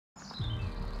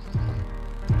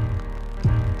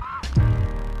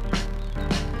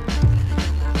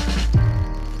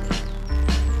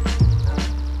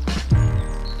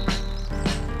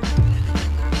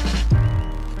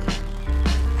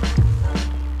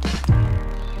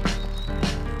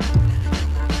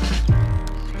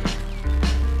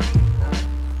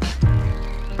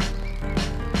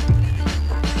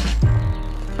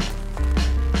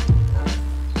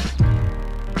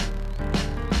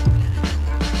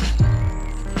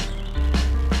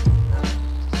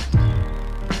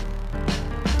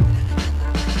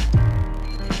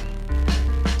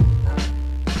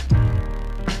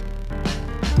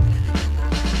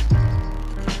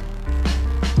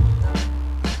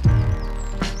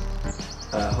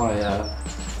hi,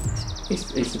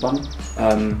 Easter Bunny.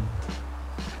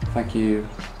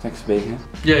 Thanks for being here.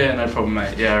 Yeah, no problem,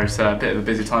 mate. Yeah, it's a bit of a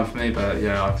busy time for me, but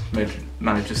yeah, I've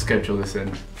managed to schedule this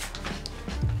in.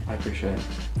 I appreciate it.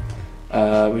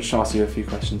 We'll just ask you a few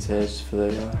questions here just for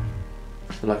the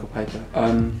local paper.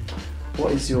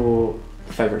 What is your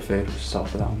favourite food? We'll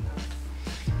start with that one.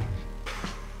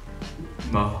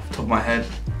 Well, off the top of my head,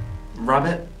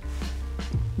 rabbit?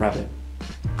 Rabbit.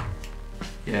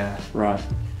 Yeah. Right.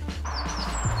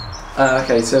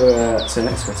 Okay, so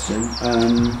next question.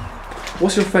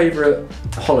 What's your favourite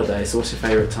holiday? So what's your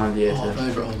favourite time of year to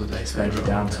favourite holidays, spend your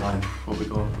downtime? What we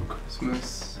got for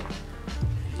Christmas,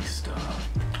 Easter,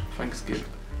 Thanksgiving,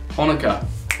 Hanukkah.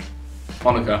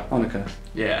 Hanukkah.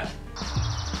 Yeah.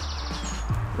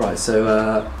 Right,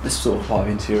 so this is sort of part of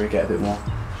the interview where we get a bit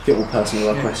more personal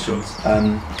with our questions.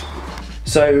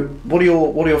 So what do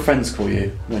your friends call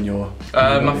you when you're?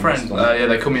 My friend, yeah,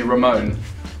 they call me Ramon.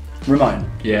 Ramon.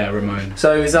 Yeah, Ramon.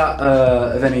 So is that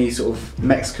of any sort of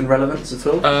Mexican relevance at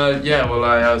all? Yeah, well,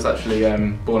 I was actually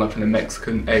born up in a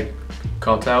Mexican egg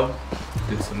cartel.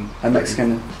 Did some A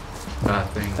Mexican bad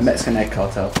things. A Mexican egg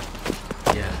cartel.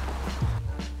 Yeah.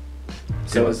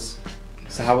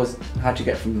 How'd you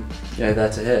get from there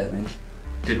to here? I mean,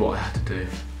 Did what I had to do.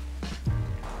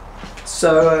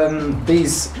 so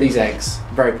these eggs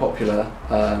very popular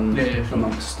Yeah, sure.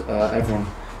 amongst everyone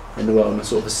in the world, and are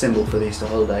sort of a symbol for the Easter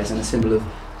holidays and a symbol of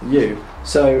you.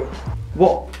 So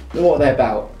what are they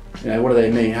about? What do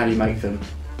they mean? How do you make them?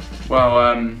 Well,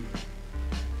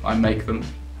 I make them.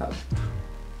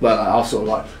 Well, I'll sort of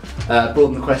like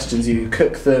broaden the questions. Do you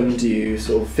cook them? Do you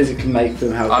sort of physically make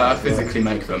them? I physically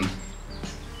make them.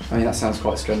 I mean, that sounds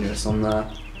quite strenuous on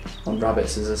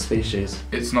rabbits as a species.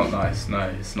 It's not nice. No,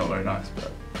 it's not very nice.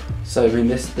 But So I mean,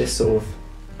 this sort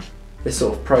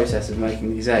of process of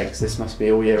making these eggs, this must be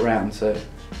all year round. So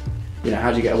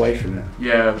how do you get away from it?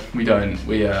 yeah, we don't.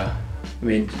 I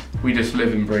mean, We just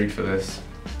live and breathe for this.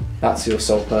 that's your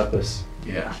sole purpose,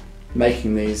 Yeah.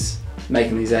 making these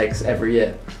eggs every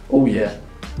year, all year.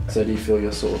 So do you feel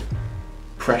you're sort of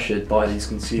pressured by these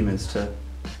consumers to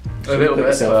A little put bit,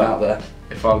 yourself but out there?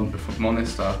 if I'm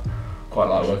honest, I quite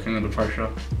like working under pressure.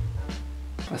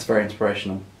 That's very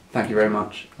inspirational. Thank you very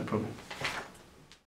much. No problem.